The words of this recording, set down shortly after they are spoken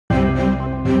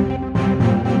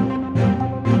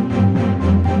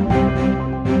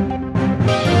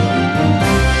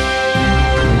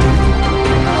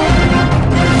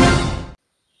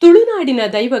ತುಳುನಾಡಿನ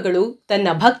ದೈವಗಳು ತನ್ನ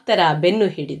ಭಕ್ತರ ಬೆನ್ನು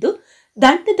ಹಿಡಿದು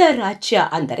ದಂಡದ ರಾಜ್ಯ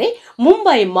ಅಂದರೆ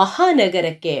ಮುಂಬೈ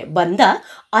ಮಹಾನಗರಕ್ಕೆ ಬಂದ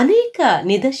ಅನೇಕ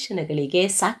ನಿದರ್ಶನಗಳಿಗೆ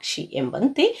ಸಾಕ್ಷಿ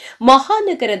ಎಂಬಂತೆ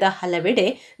ಮಹಾನಗರದ ಹಲವೆಡೆ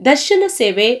ದರ್ಶನ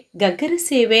ಸೇವೆ, ಗಗ್ಗರ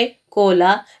ಸೇವೆ, ಕೋಲ,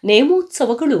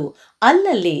 ನೇಮೋತ್ಸವಗಳು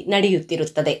ಅಲ್ಲಲ್ಲಿ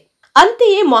ನಡೆಯುತ್ತಿರುತ್ತದೆ.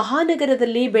 ಅಂತೆಯೇ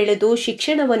ಮಹಾನಗರದಲ್ಲಿ ಬೆಳೆದು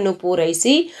ಶಿಕ್ಷಣವನ್ನು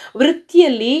ಪೂರೈಸಿ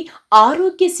ವೃತ್ತಿಯಲ್ಲಿ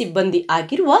ಆರೋಗ್ಯ ಸಿಬ್ಬಂದಿ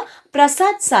ಆಗಿರುವ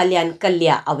ಪ್ರಸಾದ್ ಸಾಲ್ಯಾನ್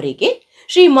ಕಲ್ಯಾ ಅವರಿಗೆ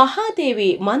ಶ್ರೀ ಮಹಾದೇವಿ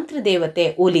ಮಂತ್ರದೇವತೆ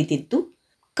ಒಲಿದಿದ್ದು,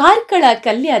 ಕಾರ್ಕಳ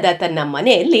ಕಲ್ಯಾದ ತನ್ನ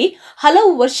ಮನೆಯಲ್ಲಿ ಹಲವು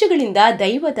ವರ್ಷಗಳಿಂದ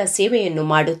ದೈವದ ಸೇವೆಯನ್ನು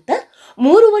ಮಾಡುತ್ತಾ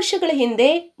 3 ವರ್ಷಗಳ ಹಿಂದೆ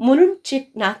ಮುಲುಂಡ್ಚಿಕ್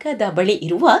ನಾಕಾದ ಬಳಿ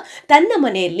ಇರುವ ತನ್ನ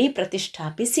ಮನೆಯಲ್ಲಿ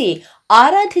ಪ್ರತಿಷ್ಠಾಪಿಸಿ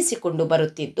ಆರಾಧಿಸಿಕೊಂಡು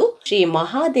ಬರುತ್ತಿದ್ದು ಶ್ರೀ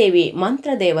ಮಹಾದೇವಿ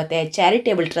ಮಂತ್ರದೇವತೆ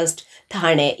ಚಾರಿಟೇಬಲ್ ಟ್ರಸ್ಟ್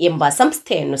ಥಾಣೆ ಎಂಬ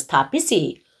ಸಂಸ್ಥೆಯನ್ನು ಸ್ಥಾಪಿಸಿ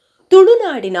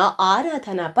ತುಳುನಾಡಿನ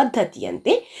ಆರಾಧನಾ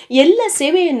ಪದ್ಧತಿಯಂತೆ ಎಲ್ಲ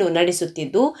ಸೇವೆಯನ್ನು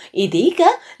ನಡೆಸುತ್ತಿದ್ದು, ಇದೀಗ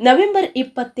ನವೆಂಬರ್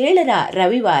 27ರ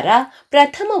ರವಿವಾರ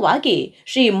ಪ್ರಥಮವಾಗಿ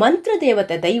ಶ್ರೀ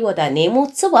ಮಂತ್ರದೇವತೆ ದೈವದ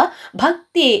ನೇಮೋತ್ಸವ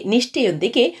ಭಕ್ತಿ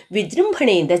ನಿಷ್ಠೆಯೊಂದಿಗೆ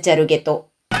ವಿಜೃಂಭಣೆಯಿಂದ ಜರುಗಿತು.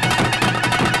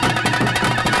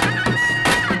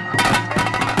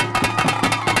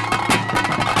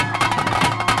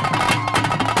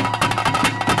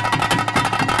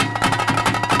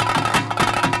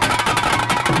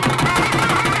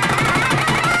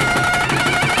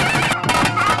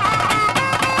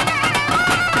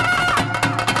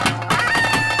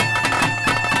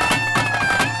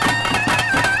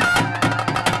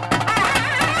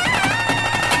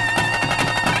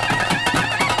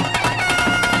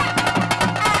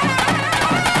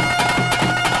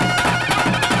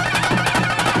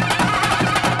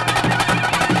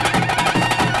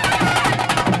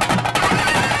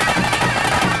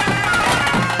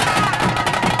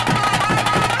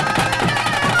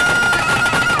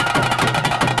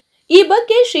 ಈ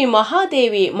ಬಗ್ಗೆ ಶ್ರೀ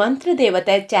ಮಹಾದೇವಿ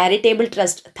ಮಂತ್ರದೇವತೆ ಚಾರಿಟೇಬಲ್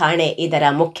ಟ್ರಸ್ಟ್ ಥಾಣೆ ಇದರ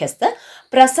ಮುಖ್ಯಸ್ಥ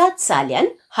ಪ್ರಸಾದ್ ಸಾಲ್ಯಾನ್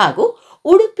ಹಾಗೂ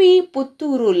ಉಡುಪಿ,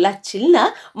 ಪುತ್ತೂರು, ಲಚ್ಚಿಲ್ನ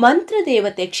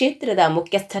ಮಂತ್ರದೇವತೆ ಕ್ಷೇತ್ರದ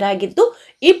ಮುಖ್ಯಸ್ಥರಾಗಿದ್ದು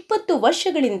 20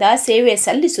 ವರ್ಷಗಳಿಂದ ಸೇವೆ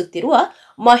ಸಲ್ಲಿಸುತ್ತಿರುವ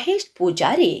ಮಹೇಶ್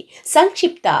ಪೂಜಾರಿ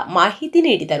ಸಂಕ್ಷಿಪ್ತ ಮಾಹಿತಿ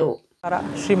ನೀಡಿದರು.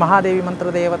 ಶ್ರೀ ಮಹಾದೇವಿ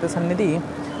ಮಂತ್ರದೇವತೆ ಸನ್ನಿಧಿ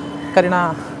ಕರಿಣ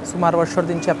ಸುಮಾರು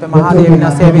ವರ್ಷದಿಂದ ಅಪ್ಪೆ ಮಹಾದೇವಿನ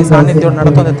ಸೇವೆ ಸಾನ್ನಿಧ್ಯ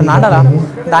ನಡತೊಂದಿತ್ತು ನಾಡಲ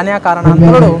ದಾನ್ಯ ಕಾರಣ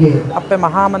ಅಂತಗಳು ಅಪ್ಪೆ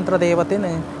ಮಹಾಮಂತ್ರ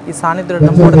ದೇವತೆನ ಈ ಸಾನ್ನಿಧ್ಯ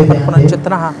ನಂಬೋಡ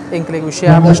ಪುನಶ್ಚಿತ್ತನ ಎಂಕಲಿಗೆ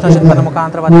ವಿಷಯ ಪ್ರಶ್ನ ಚಿಂತನ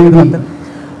ಮುಖಾಂತರವಾದ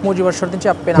ಮೂಜಿ ವರ್ಷದಿಂದ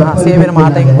ಅಪ್ಪೆನ ಸೇವೆನ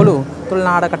ಮಾತ ಎಂಕುಲು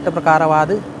ತುಳುನಾಡ ಕಟ್ಟ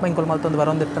ಪ್ರಕಾರವಾದ ಎಂಕುಲು ಮಲ್ತೊಂದು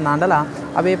ಬರೊಂದಿತ್ತು ನಾಡಲ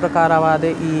ಅವೇ ಪ್ರಕಾರವಾದ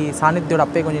ಈ ಸಾನ್ನಿಧ್ಯೋಡ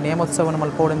ಅಪ್ಪೆ ಕೊಂಚ ನೇಮೋತ್ಸವನ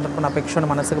ಮಲ್ಪೋಡಿನ ಅಪೇಕ್ಷೆ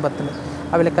ಮನಸ್ಸಿಗೆ ಬರ್ತದೆ.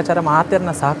 ಅವೆ ಲೆಕ್ಕಾಚಾರ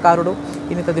ಮಾತೆರ್ನ ಸಹಕಾರುಡು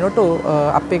ಇನ್ನಿತ ದಿನೊಟ್ಟು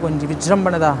ಅಪ್ಪೆ ಕೊಂಚ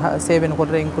ವಿಜೃಂಭಣದ ಸೇವೆಯನ್ನು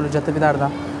ಕೊಟ್ಟರೆ ಎಂಕುಲು ಜೊತೆ ಬಿದಾಡ್ದ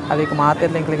ಅವಕ್ಕೆ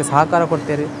ಮಾತೆರ್ಲ ಎಂಕಲಿಗೆ ಸಹಕಾರ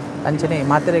ಕೊಡ್ತೇವೆ. ಅಂಚನೆ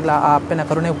ಮಾತೆರೆಗಳ ಆ ಅಪ್ಪೆನ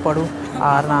ಕರುಣೆ ಉಪ್ಪಡು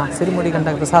ಆರ್ನ ಸಿರಿಮುಡಿ ಗಂಟ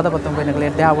ಪ್ರಸಾದ ಪತ್ತಂಬೈನಗಳು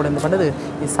ಎಡ್ಡೆ ಆಗುಡೆಂದು ಬಂದದು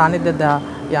ಈ ಸಾನ್ನಿಧ್ಯದ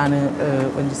ಯಾನು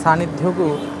ಒಂದು ಸಾನ್ನಿಧ್ಯಗೂ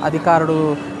ಅಧಿಕಾರಡು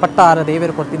ಪಟ್ಟಾರ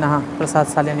ದೇವರು ಕೊಡ್ತಿನ ಪ್ರಸಾದ್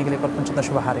ಸಾಲ್ಯಾನಿಗೆ ಕೊಡ್ಕೊಂಡ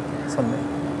ಶುಭ ಹಾರೈಕೆ ಸೊನ್ನೆ.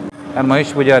 ನಾನು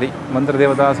ಮಹೇಶ್ ಪೂಜಾರಿ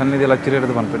ಮಂತ್ರದೇವತಾ ಸನ್ನಿಧಿಯಲ್ಲಿ ಹಚ್ಚಿರ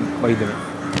ಹಿಡಿದು ಬಂದ್ಪೇನೆ ವೈದ್ಯರು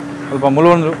ಸ್ವಲ್ಪ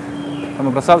ಮುಳುವಂದರು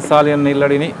ನಮ್ಮ ಪ್ರಸಾದ್ ಸಾಲಿಯನ್ನು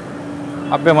ಇಲ್ಲಡಿನಿ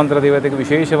ಅಪ್ಪೆ ಮಂತ್ರದೇವತೆಗೆ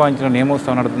ವಿಶೇಷವಾಂಚಿನ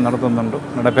ನೇಮೋತ್ಸವ ನಡೆದೊಂದುಂಟು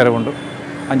ನಡಪೆರವುಂಟು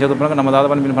ಅಂಚದು ಪುನಃ ನಮ್ಮ ದಾದ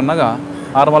ಪನ್ಪಿನ ಪನ್ನಾಗ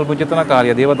 6 ಮಲ್ಪ ಚಿತ್ತನ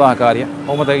ಕಾರ್ಯ ದೇವತಾ ಕಾರ್ಯ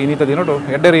ಒಮ್ಮತ ಇನ್ನಿತ ದಿನಟು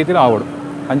ಎಡ್ಡೆ ರೀತಿಯಲ್ಲಿ ಆವಡು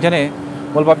ಅಂಚನೆ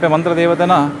ಸ್ವಲ್ಪ ಅಪ್ಪೆ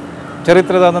ಮಂತ್ರದೇವತೆನ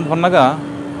ಚರಿತ್ರದ ಪನ್ನಾಗ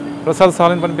ಪ್ರಸಾದ್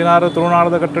ಸಾಲಿನ ಪನ್ಪಿನಾರು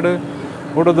ತುಳುನಾಡದ ಕಟ್ಟಡು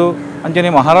ಹುಡುದು ಅಂಚನೆ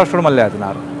ಮಹಾರಾಷ್ಟ್ರ ಮಲ್ಲೆ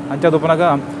ಆತಿನಾರು ಅಂಚದು ಪುನಗ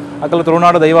ಅಕಲ್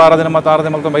ತುಳುನಾಡು ದೈವ ಆರಾಧನೆ ಮತ್ತು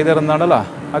ಆರಾಧನೆ ಮಲ್ತು ಬೈದೇರಂದಾಡಲ್ಲ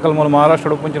ಅಕಲ್ ಮೂಲ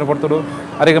ಮಹಾರಾಷ್ಟ್ರ ಮುಂಚಿನ ಪಡ್ತುಡು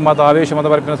ಅರಿಗೆ ಮತ್ತು ಆವೇಶ ಮತ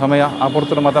ಬರ್ಪಿನ ಸಮಯ ಆ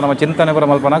ಪಡ್ತುಡು ಮತ್ತು ನಮ್ಮ ಚಿಂತನೆ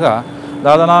ಬರ ಮಲ್ಪನಾಗ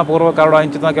ದಾದನ ಪೂರ್ವ ಕಾರಣ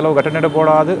ಅಂಚಿನ ಕೆಲವು ಘಟನೆ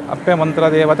ಬೋಡಾದ ಅಪ್ಪೆ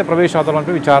ಮಂತ್ರ ದೇವತೆ ಪ್ರವೇಶ ಆದ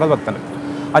ವಿಚಾರ ಬರ್ತಾನೆ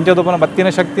ಅಂಚದು ಪುನಃ ಬತ್ತಿನ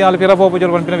ಶಕ್ತಿ ಅಲ್ಲಿ ಪಿರಪೋ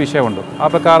ಪೂಜಲು ಪಂಪಿನ ವಿಷಯ ಉಂಟು ಆ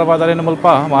ಪ್ರಕಾರವಾದರೆ ಮುಲ್ಪ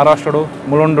ಮಹಾರಾಷ್ಟ್ರಡು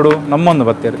ಮುಳುಂಡು ನಮ್ಮೊಂದು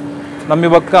ಬತ್ತೇರು ನಮ್ಮಿ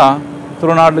ಬಕ್ಕ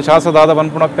ತುಳುನಾಡು ಶಾಸದಾದ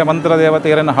ಪನ್ಪುಣಪ್ಪೆ ಮಂತ್ರ ದೇವತೆ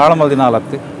ಎರನ್ನು ಹಾಳು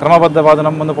ಮಲ್ದಿನಾಲತ್ತು ಕ್ರಮಬದ್ಧವಾದ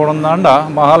ನಮ್ಮೊಂದು ಪೊಡೊಂದಾಂಡ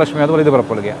ಮಹಾಲಕ್ಷ್ಮಿ ಅದು ಒಲಿದು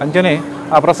ಬರಪೊಳಗೆ ಅಂಚನೆ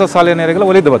ಆ ಪ್ರಸಾದ ಶಾಲೆಯ ನೇರೆಗೆಲ್ಲ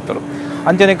ಒಲಿದು ಬತ್ತರು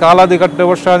ಅಂಚನೆ ಕಾಲಾದಿ ಕಟ್ಟು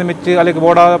ವರ್ಷಾದಿ ಮಿಚ್ಚಿ ಅಲ್ಲಿಗೆ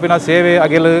ಬೋಡಾಪಿನ ಸೇವೆ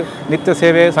ಅಗೆಲು ನಿತ್ಯ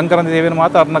ಸೇವೆ ಸಂಕ್ರಾಂತಿ ಸೇವೆಯನ್ನು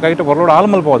ಮಾತ್ರ ಅದನ್ನ ಕೈಟು ಹೊರಡು ಹಾಳು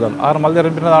ಮಲ್ಪೋದಲ್ಲ ಆರು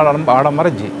ಮಲ್ದಿನ ಆಡ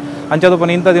ಮರಜ್ಜಿ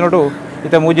ಅಂಚದಪ್ಪನ ಇಂಥ ದಿನಟು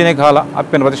ಇತ ಮೂಜಿನೇ ಕಾಲ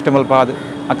ಅಪ್ಪೆನ ಪ್ರತಿಷ್ಠೆ ಮಲ್ಪ ಅದು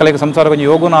ಅಕ್ಕಲಿಗೆ ಸಂಸಾರ ಕೊಂಚ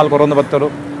ಯೋಗು 4 ಹೊರೊಂದು ಬತ್ತರು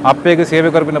ಅಪ್ಪೆಗೆ ಸೇವೆ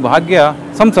ಕೊರಪಿನ ಭಾಗ್ಯ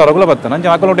ಸಂಸಾರಗಳು ಬತ್ತಾನೆ ಅಂಚೆ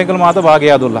ಅಕ್ಕಲು ಟೆಂಕಲು ಮಾತ್ರ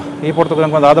ಭಾಗ್ಯ ಆದಿಲ್ಲ ಈ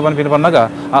ಪೊಡ್ತು ಆದ ಪನ್ಪಿನ ಬಂದಾಗ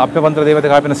ಆ ಅಪ್ಪೆ ಮಂತ್ರ ದೇವತೆ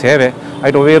ಕಾಪಿನ ಸೇವೆ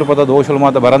ಐಟು ಒವೇ ರೂಪದ ದೋಷಲು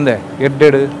ಮಾತ್ರ ಬರಂದೆ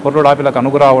ಎಡ್ಡೆಡು ಹೊರಡು ಆಪಿಲಕ್ಕೆ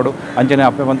ಅನುಗ್ರಹ ಆವಡು ಅಂಚನೆ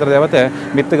ಅಪ್ಪೆ ಮಂತ್ರ ದೇವತೆ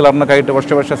ಮಿತ್ತಿಗೆ ಅರ್ನ ಕೈಟು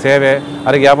ವರ್ಷ ಸೇವೆ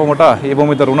ಅರಿಗೆ ಯಾಪ ಮುಟ ಈ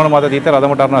ಭೂಮಿತ ಋಣ ಮಾತ್ರ ಈತರ ಅದ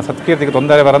ಮುಟ ಅರ್ನ ಸತ್ಕೀರ್ತಿಗೆ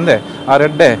ತೊಂದರೆ ಬರಂದೆ ಆ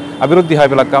ರೆಡ್ಡೆ ಅಭಿವೃದ್ಧಿ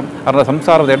ಹಾಪಿಲಕ್ಕ ಅರ್ನ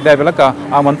ಸಂಸಾರದ ಎಡ್ಡೆ ಹಾಪಿಲಕ್ಕ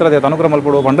ಆ ಮಂತ್ರ ದೇವತೆ ಅನುಗ್ರಹ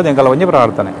ಮಲ್ಪಡು ಬಂಡು ಎಂಕಲ ಒಂಜೆ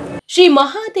ಪ್ರಾರ್ಥನೆ. ಶ್ರೀ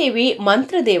ಮಹಾದೇವಿ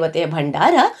ಮಂತ್ರದೇವತೆ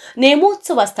ಭಂಡಾರ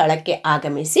ನೇಮೋತ್ಸವ ಸ್ಥಳಕ್ಕೆ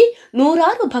ಆಗಮಿಸಿ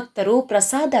 100 ಭಕ್ತರು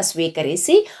ಪ್ರಸಾದ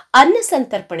ಸ್ವೀಕರಿಸಿ ಅನ್ನ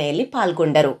ಸಂತರ್ಪಣೆಯಲ್ಲಿ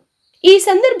ಪಾಲ್ಗೊಂಡರು. ಈ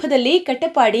ಸಂದರ್ಭದಲ್ಲಿ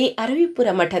ಕಟ್ಟಪಾಡಿ ಅರವಿಪುರ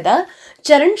ಮಠದ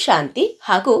ಚರಣ್ ಶಾಂತಿ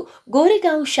ಹಾಗೂ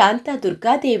ಗೋರೆಗಾಂವ್ ಶಾಂತ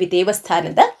ದುರ್ಗಾದೇವಿ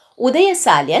ದೇವಸ್ಥಾನದ ಉದಯ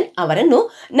ಸಾಲ್ಯನ್ ಅವರನ್ನು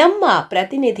ನಮ್ಮ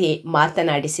ಪ್ರತಿನಿಧಿ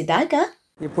ಮಾತನಾಡಿಸಿದಾಗ,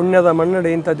 ಈ ಪುಣ್ಯದ ಮನ್ನಡೆ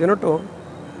ಇಂಥ ದಿನಟು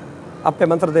ಅಪ್ಪೆ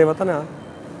ಮಂತ್ರದೇವತನ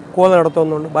ಕೋಲ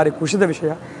ನಡತೊಂದು ಭಾರಿ ಖುಷಿದ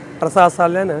ವಿಷಯ. ಪ್ರಸಾದ್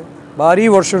ಸಾಲ್ಯನ ಭಾರಿ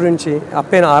ವರ್ಷ నుంచి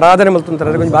ಅಪ್ಪೇನ ಆರಾಧನೆ ಮಲ್ತುಂತಾರೆ.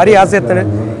 ಅದಕ್ಕೆ ಭಾರಿ ಆಸೆ ಇರ್ತಾನೆ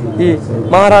ಈ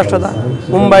ಮಹಾರಾಷ್ಟ್ರದ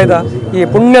ಮುಂಬೈದ ಈ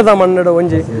ಪುಣ್ಯದ ಮನ್ನಡು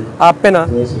ಒಂಜಿ ಆ ಅಪ್ಪೆನ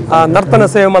ಆ ನರ್ತನ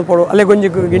ಸೇವೆ ಮಲ್ಪಡು ಅಲ್ಲೇ ಗೊಂಜಿ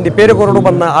ಗಿಂಡಿ ಪೇರು ಕೊರಡು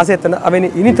ಬಂದ ಆಸೆ ಇರ್ತಾನೆ. ಅವೇನು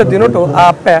ಇನ್ನಿತ ದಿನಟು ಆ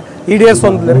ಅಪ್ಪೆ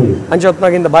ಈಡೇರಿಸೊಂದಿಲ್ಲ ಅಂಚೆ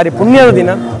ಹೊತ್ನಾಗಿಂದ ಭಾರಿ ಪುಣ್ಯದ ದಿನ.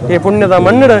 ಈ ಪುಣ್ಯದ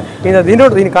ಮನ್ನಡು ಇಂದ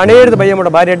ದಿನೋಟು ಇನ್ನು ಕಾಣೇಡಿದ ಬಯ್ಯ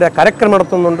ಮಾಡ ಭಾರಿ ಅಡ್ಡ ಕಾರ್ಯಕ್ರಮ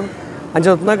ನಡ್ತೊಂದುಂಡು. ಅಂಚೆ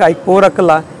ಹೊತ್ನಾಗ ಐ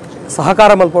ಪೂರಕ್ಕಲ್ಲ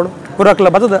ಸಹಕಾರ ಮಲ್ಪಡು ಪೂರಕ್ಕಲ್ಲ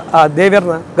ಬತ್ತದ ಆ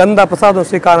ದೇವ್ಯರ್ನ ಗಂಧ ಪ್ರಸಾದ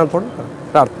ಸ್ವೀಕಾರ ಅನ್ಪಡು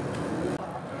ಪ್ರಾರ್ಥನೆ.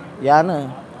 ಯಾನು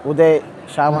ಉದಯ್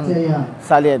ಶಾಮನ್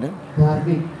ಸಾಲಿಯನ್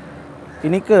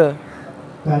ಇನಿಕ್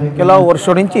ಕೆಲವು ವರ್ಷ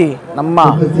నుంచి ನಮ್ಮ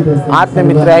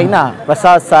ಆತ್ಮಮಿತ್ರ అయిన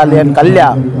ಪ್ರಸಾದ್ ಸಾಲಿಯನ್ ಕಲ್ಯ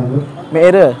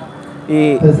ಮೇರು ಈ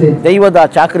ದೈವದ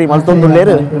ಚಾಕರಿ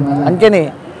ಮಲ್ತೊಂದುಲ್ಲೇರು. ಅಂಚನೆ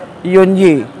ಈ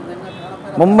ಒಂಜಿ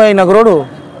ಮುಂಬೈ ನಗರೋಡು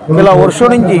ಕೆಲವು ವರ್ಷ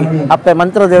నుంచి ಅಪ್ಪೆ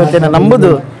ಮಂತ್ರ ದೇವತೆನ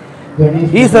ನಂಬುದು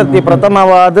ಈ ಸರ್ತಿ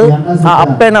ಪ್ರಥಮವಾದ ಆ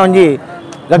ಅಪ್ಪೆನ ಒಂಜಿ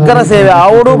ಗಗ್ಗರ ಸೇವೆ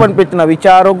ಆವಡು ಪನ್ಪಿತ್ತಿನ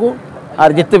ವಿಚಾರಗೂ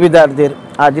ಆರು ಜಿತ್ತು ಬಿದ್ದಾಡ್ದೇರು.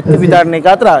 ಆ ಜಿತ್ತು ಬಿದ್ದಾಡನಿಗೆ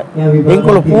ಮಾತ್ರ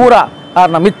ಎಂಕುಲು ಪೂರ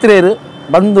ಆರ್ನ ಮಿತ್ರೇರು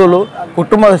ಬಂಧುಲು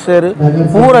ಕುಟುಂಬಸ್ಥರು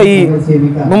ಪೂರ ಈ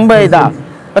ಮುಂಬೈದ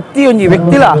ಪ್ರತಿಯೊಂದು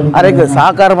ವ್ಯಕ್ತಿಲ ಅರೆಗೆ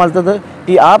ಸಹಕಾರ ಮಾಡ್ತದೆ.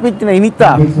 ಈ ಆಪಿತ್ತಿನ ಇನಿತ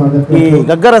ಈ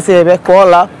ಗಗ್ಗರ ಸೇವೆ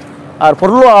ಕೋಲ ಆರು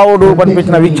ಪೊರ್ಲು ಆವಡು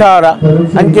ಪನ್ಪಿತ್ತಿನ ವಿಚಾರ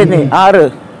ಅಂಚೆನೆ ಆರು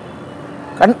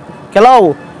ಕೆಲವು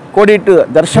ಕೊಡಿಟ್ಟು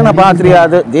ದರ್ಶನ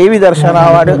ಪಾತ್ರಿಯಾದ ದೇವಿ ದರ್ಶನ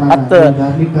ಆವಾಡು ಅತ್ತ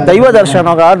ದೈವ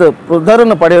ದರ್ಶನಗಾದ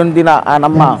ಪುದರನ್ನು ಪಡೆಯೊಂದಿನ ಆ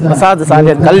ನಮ್ಮ ಪ್ರಸಾದ್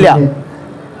ಸಾಲಿಯನ್ ಕಲ್ಯ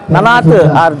ನನಾತ್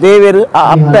ಆರ್ ದೇವೇರು ಆ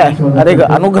ಅಪ್ಪೆ ಅರೆಗೆ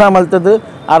ಅನುಗ್ರಹ ಮಲ್ತದ್ದು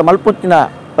ಆರ್ ಮಲ್ಪುತ್ತಿನ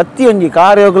ಪ್ರತಿಯೊಂದು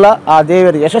ಕಾರ್ಯಗಳ ಆ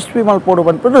ದೇವರು ಯಶಸ್ವಿ ಮಲ್ಪೋಡು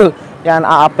ಬಂದ್ಬಿಟ್ಟು ಯಾನ್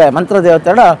ಆ ಅಪ್ಪೆ ಮಂತ್ರ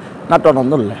ದೇವತೆಡ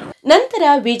ನಟೋನೊಂದುಲ್ಲ. ನಂತರ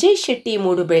ವಿಜಯ್ ಶೆಟ್ಟಿ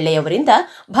ಮೂಡುಬೆಳ್ಳೆಯವರಿಂದ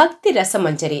ಭಕ್ತಿ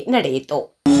ರಸಮಂಜರಿ ನಡೆಯಿತು.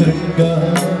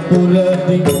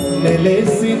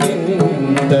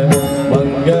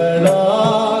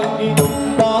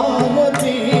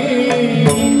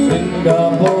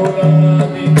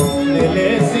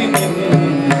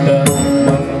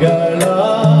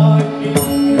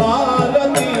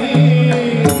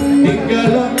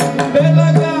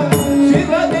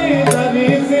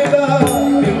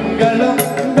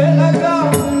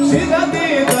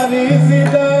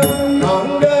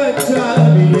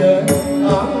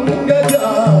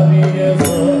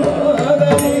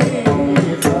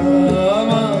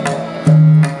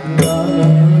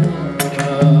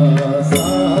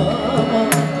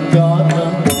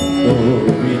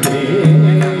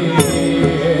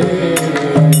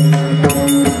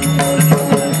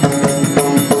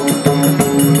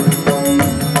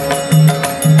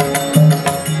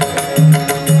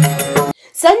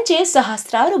 ಸಂಜೆ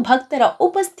ಸಹಸ್ರಾರು ಭಕ್ತರ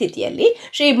ಉಪಸ್ಥಿತಿಯಲ್ಲಿ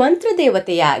ಶ್ರೀ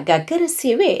ಮಂತ್ರದೇವತೆಯ ಗಗ್ಗರ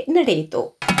ಸೇವೆ ನಡೆಯಿತು.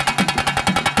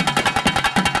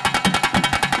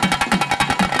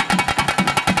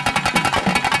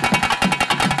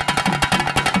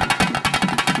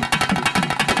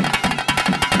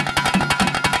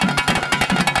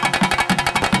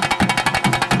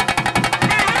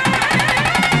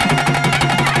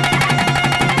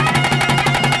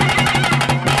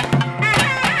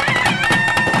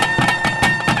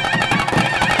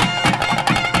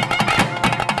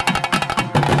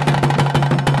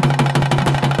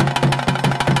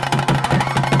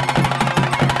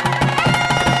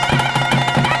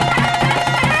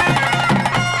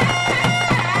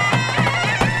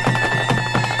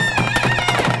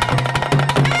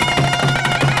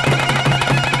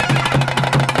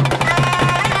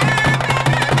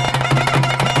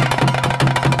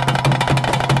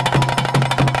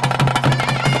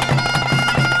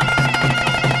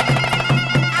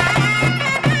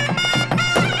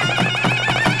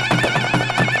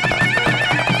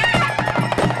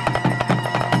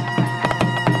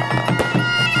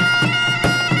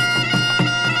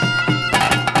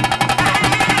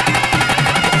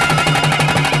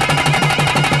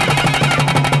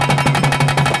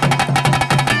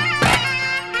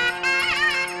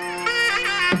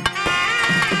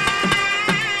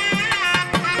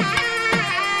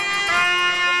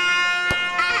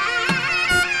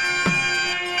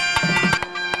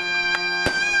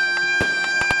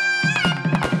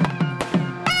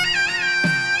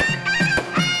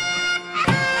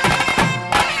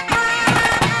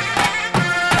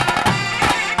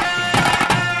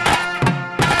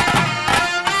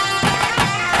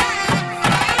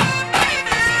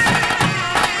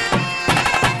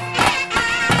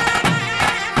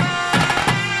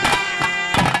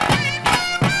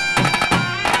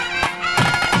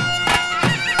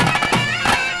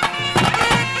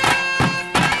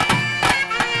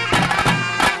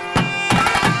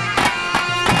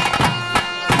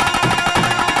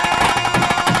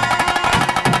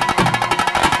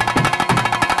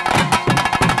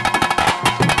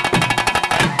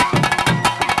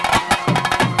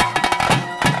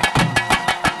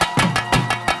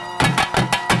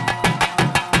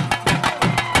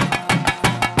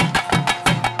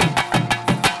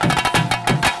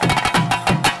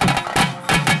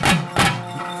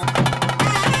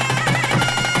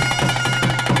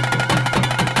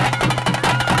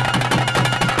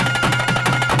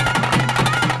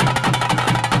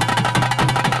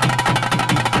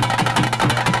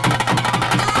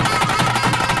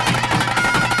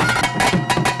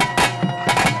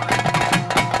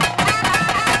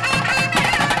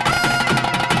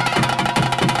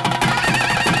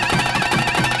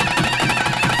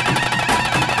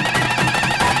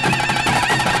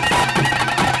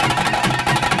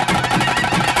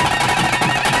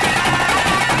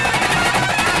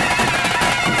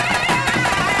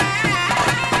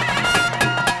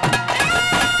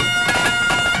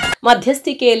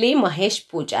 ಮಧ್ಯಸ್ಥಿಕೆಯಲ್ಲಿ ಮಹೇಶ್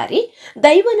ಪೂಜಾರಿ,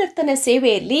 ದೈವನರ್ತನ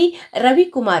ಸೇವೆಯಲ್ಲಿ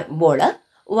ರವಿಕುಮಾರ್ ಬೋಳ,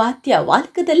 ವಾದ್ಯ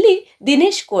ವಾದಕದಲ್ಲಿ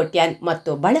ದಿನೇಶ್ ಕೋಟ್ಯಾನ್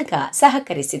ಮತ್ತು ಬಳಗ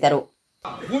ಸಹಕರಿಸಿದರು.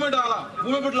 ಭೂಮಿ ಡಾಲ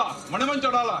ಭೂಮಿ ಬಿಡ್ಲ ಮನೆ ಮಂಚ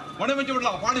ಡಾಲ ಮನೆ ಮಂಚ ಬಿಡ್ಲ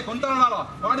ಪಾಡಿ ಕೊಂತಾಳ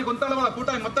ಪಾಡಿ ಕೊಂತಾಳ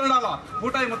ಕೂಟಾಯಿ ಮತ್ತನಾಳ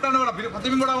ಕೂಟಾಯಿ ಮತ್ತನಾಳ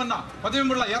ಪತಿಬಿಂಬುಡವನ್ನ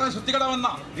ಪತಿಬಿಂಬುಡ್ಲ ಯಾರ ಸುತ್ತಿಗಡವನ್ನ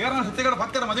ಯಾರ ಸುತ್ತಿಗಡ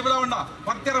ಭಕ್ತರ ಮದಿಬಿಡವನ್ನ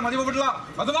ಭಕ್ತರ ಮದಿಬ ಬಿಡ್ಲ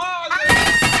ಅದನ್ನ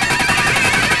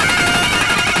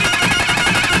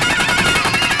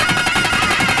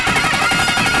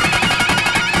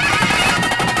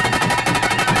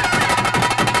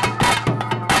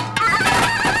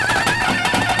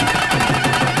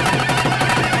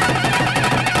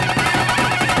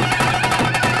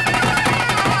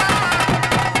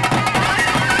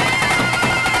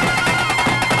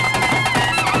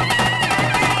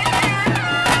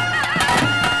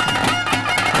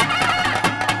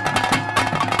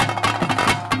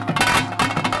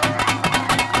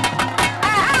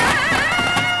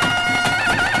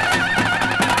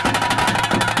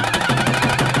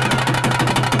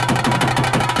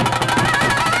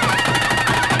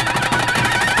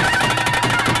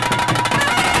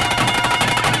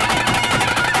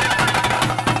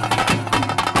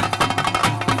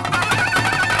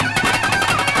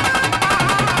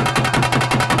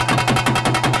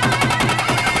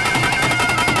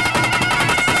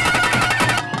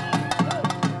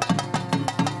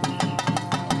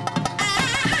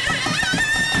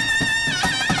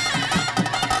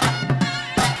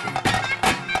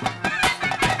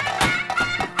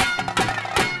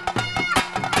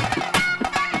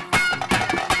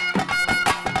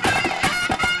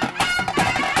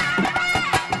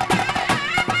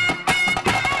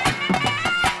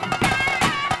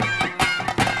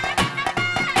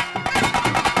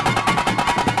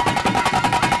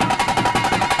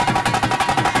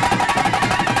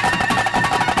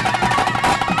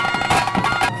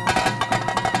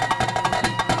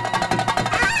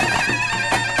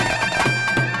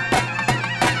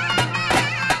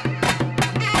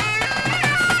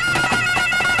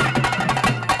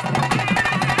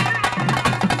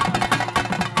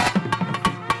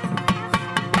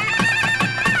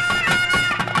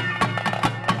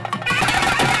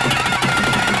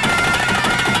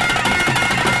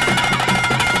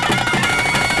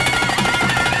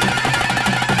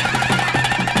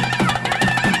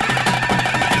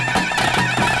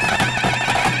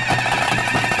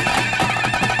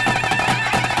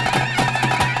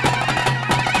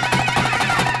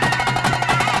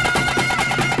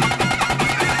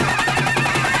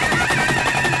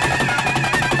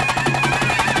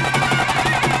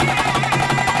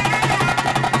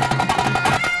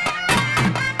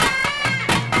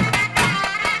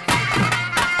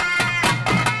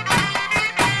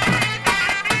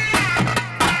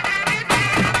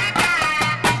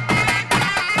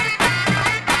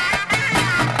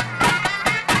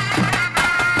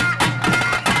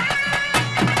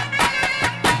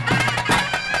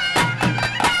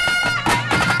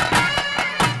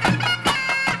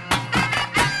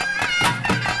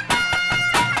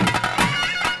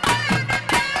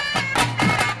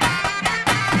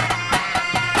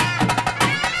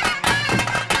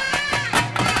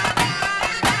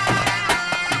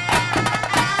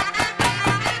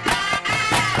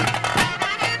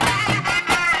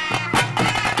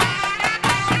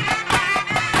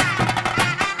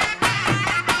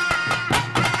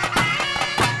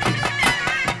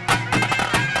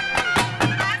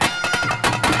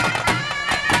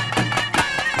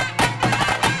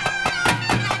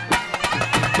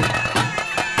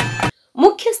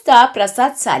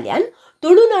ಪ್ರಸಾದ್ ಸಾಲ್ಯಾನ್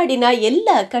ತುಳುನಾಡಿನ ಎಲ್ಲ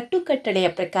ಕಟ್ಟುಕಟ್ಟಳೆಯ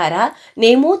ಪ್ರಕಾರ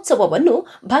ನೇಮೋತ್ಸವವನ್ನು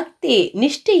ಭಕ್ತಿ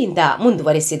ನಿಷ್ಠೆಯಿಂದ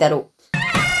ಮುಂದುವರೆಸಿದರು.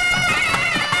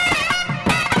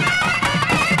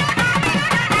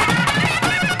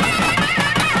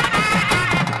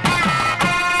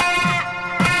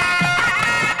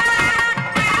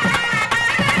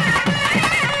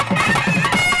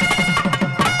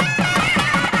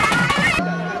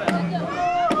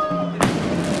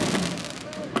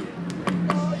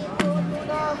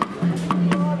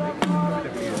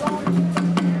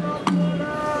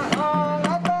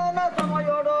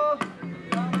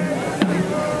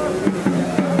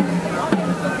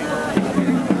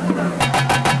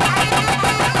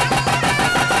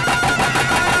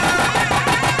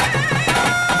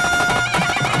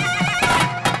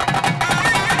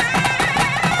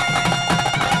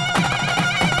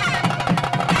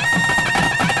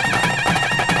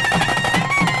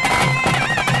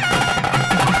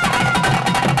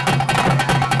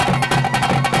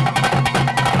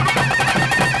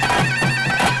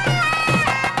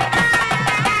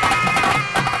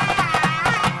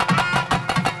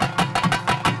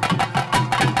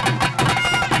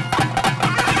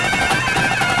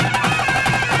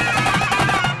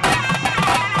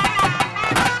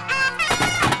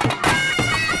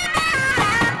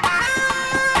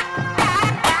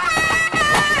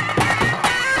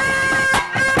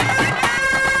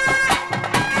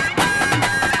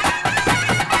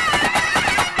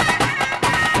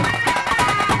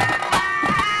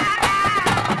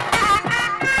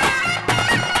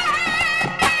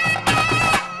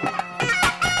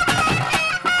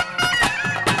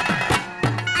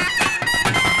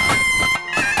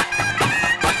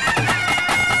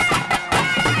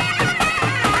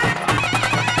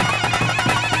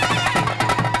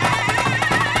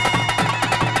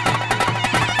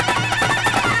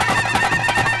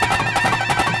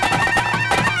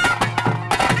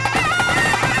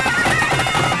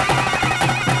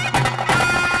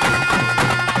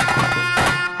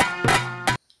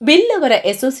 ಬಿಲ್ಲವರ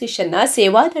ಅಸೋಸಿಯೇಷನ್ನ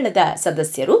ಸೇವಾದಳದ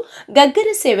ಸದಸ್ಯರು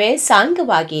ಗಗ್ಗರ ಸೇವೆ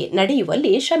ಸಾಂಗವಾಗಿ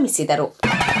ನಡೆಯುವಲ್ಲಿ ಶ್ರಮಿಸಿದರು.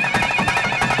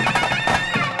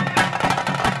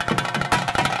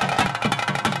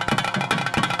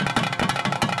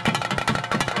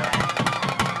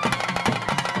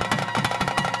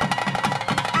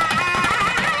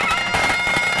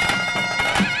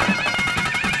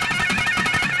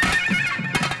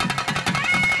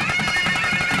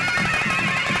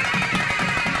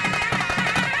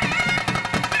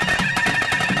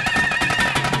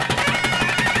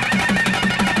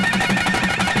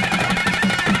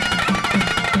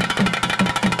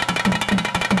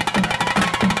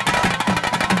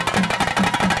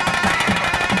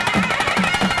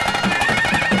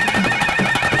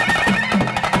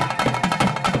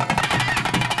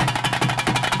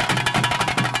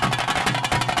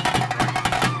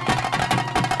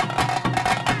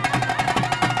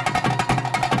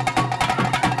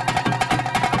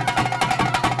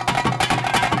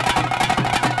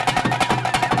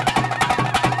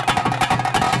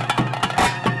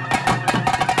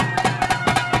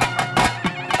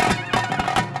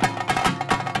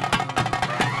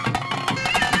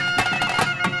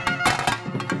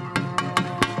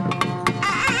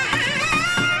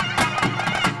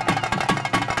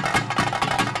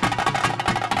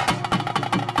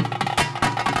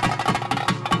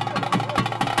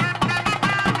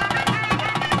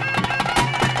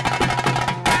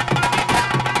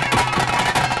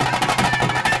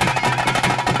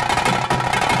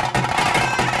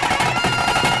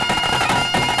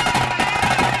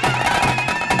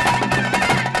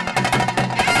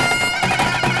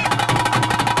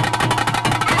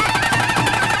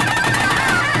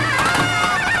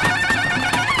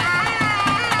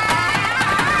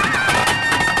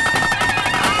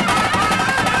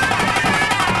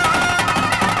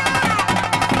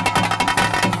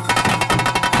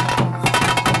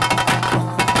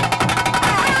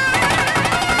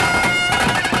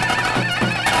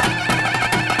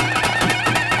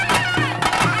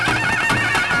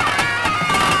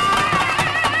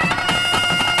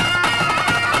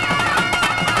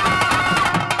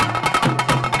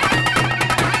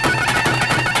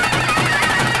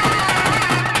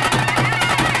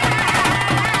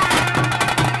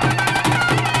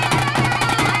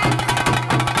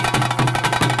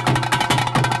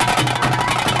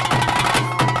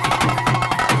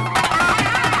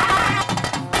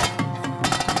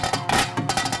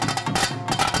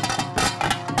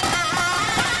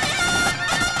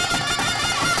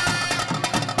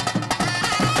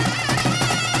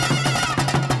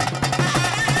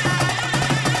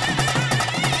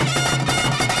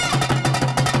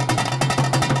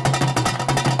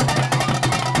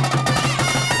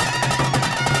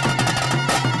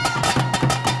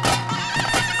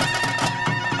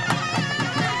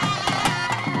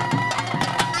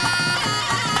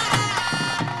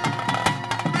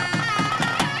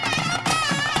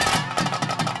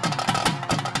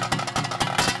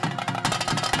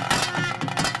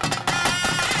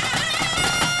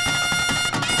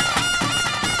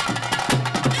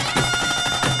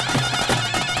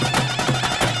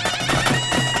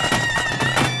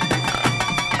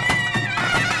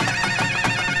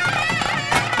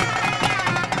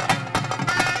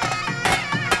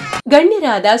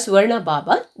 ಗಣ್ಯರಾದ ಸುವರ್ಣ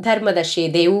ಬಾಬಾ, ಧರ್ಮದರ್ಶಿ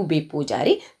ದೇವು ಬಿ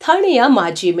ಪೂಜಾರಿ, ಥಾಣೆಯ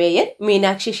ಮಾಜಿ ಮೇಯರ್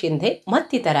ಮೀನಾಕ್ಷಿ ಶಿಂಧೆ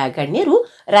ಮತ್ತಿತರ ಗಣ್ಯರು,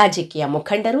 ರಾಜಕೀಯ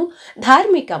ಮುಖಂಡರು,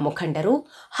 ಧಾರ್ಮಿಕ ಮುಖಂಡರು,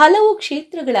 ಹಲವು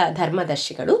ಕ್ಷೇತ್ರಗಳ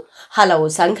ಧರ್ಮದರ್ಶಿಗಳು, ಹಲವು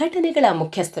ಸಂಘಟನೆಗಳ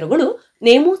ಮುಖ್ಯಸ್ಥರುಗಳು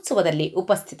ನೇಮೋತ್ಸವದಲ್ಲಿ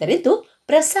ಉಪಸ್ಥಿತರಿದ್ದು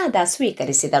ಪ್ರಸಾದ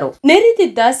ಸ್ವೀಕರಿಸಿದರು.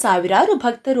 ನೆರೆದಿದ್ದ ಸಾವಿರಾರು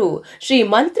ಭಕ್ತರು ಶ್ರೀ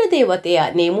ಮಂತ್ರದೇವತೆಯ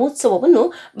ನೇಮೋತ್ಸವವನ್ನು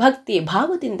ಭಕ್ತಿ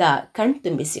ಭಾವದಿಂದ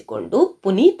ಕಣ್ತುಂಬಿಸಿಕೊಂಡು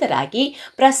ಪುನೀತರಾಗಿ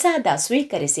ಪ್ರಸಾದ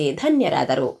ಸ್ವೀಕರಿಸಿ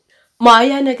ಧನ್ಯರಾದರು.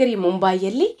 ಮಾಯಾನಗರಿ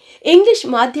ಮುಂಬಯಿಯಲ್ಲಿ ಇಂಗ್ಲಿಷ್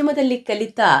ಮಾಧ್ಯಮದಲ್ಲಿ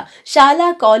ಕಲಿತ ಶಾಲಾ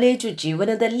ಕಾಲೇಜು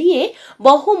ಜೀವನದಲ್ಲಿಯೇ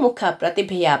ಬಹುಮುಖ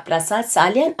ಪ್ರತಿಭೆಯ ಪ್ರಸಾದ್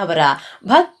ಸಾಲ್ಯಾನ್ ಅವರ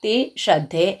ಭಕ್ತಿ,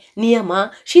 ಶ್ರದ್ಧೆ, ನಿಯಮ,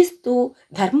 ಶಿಸ್ತು,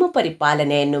 ಧರ್ಮ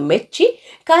ಪರಿಪಾಲನೆಯನ್ನು ಮೆಚ್ಚಿ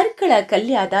ಕಾರ್ಕಳ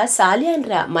ಕಲ್ಯಾದ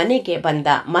ಸಾಲ್ಯಾನ್ರ ಮನೆಗೆ ಬಂದ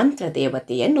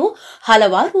ಮಂತ್ರದೇವತೆಯನ್ನು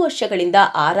ಹಲವಾರು ವರ್ಷಗಳಿಂದ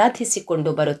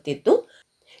ಆರಾಧಿಸಿಕೊಂಡು ಬರುತ್ತಿದ್ದು,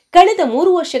 ಕಳೆದ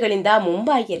 3 ವರ್ಷಗಳಿಂದ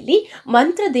ಮುಂಬಯಿಯಲ್ಲಿ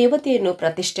ಮಂತ್ರದೇವತೆಯನ್ನು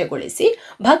ಪ್ರತಿಷ್ಠೆಗೊಳಿಸಿ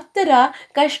ಭಕ್ತರ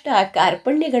ಕಷ್ಟ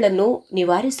ಕಾರ್ಪಣ್ಯಗಳನ್ನು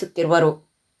ನಿವಾರಿಸುತ್ತಿರುವರು.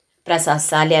 ಪ್ರಸಾದ್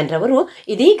ಸಾಲ್ಯಾನ್ ರವರು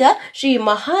ಇದೀಗ ಶ್ರೀ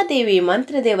ಮಹಾದೇವಿ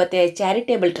ಮಂತ್ರದೇವತೆ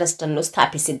ಚಾರಿಟೇಬಲ್ ಟ್ರಸ್ಟ್ ಅನ್ನು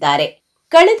ಸ್ಥಾಪಿಸಿದ್ದಾರೆ.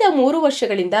 ಕಳೆದ 3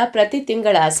 ವರ್ಷಗಳಿಂದ ಪ್ರತಿ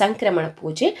ತಿಂಗಳ ಸಂಕ್ರಮಣ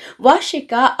ಪೂಜೆ,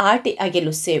 ವಾರ್ಷಿಕ ಆಟಿ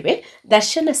ಅಗೆಲು ಸೇವೆ,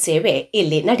 ದರ್ಶನ ಸೇವೆ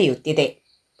ಇಲ್ಲಿ ನಡೆಯುತ್ತಿದೆ.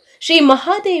 ಶ್ರೀ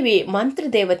ಮಹಾದೇವಿ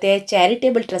ಮಂತ್ರದೇವತೆ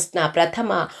ಚಾರಿಟೇಬಲ್ ಟ್ರಸ್ಟ್ನ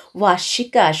ಪ್ರಥಮ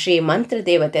ವಾರ್ಷಿಕ ಶ್ರೀ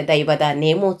ಮಂತ್ರದೇವತೆ ದೈವದ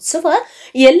ನೇಮೋತ್ಸವ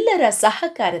ಎಲ್ಲರ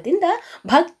ಸಹಕಾರದಿಂದ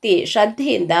ಭಕ್ತಿ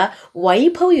ಶ್ರದ್ಧೆಯಿಂದ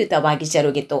ವೈಭವಯುತವಾಗಿ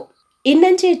ಜರುಗಿತು.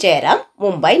 ಇನ್ನಂಜೆ ಜಯರಾಮ್,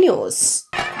 ಮುಂಬೈ ನ್ಯೂಸ್.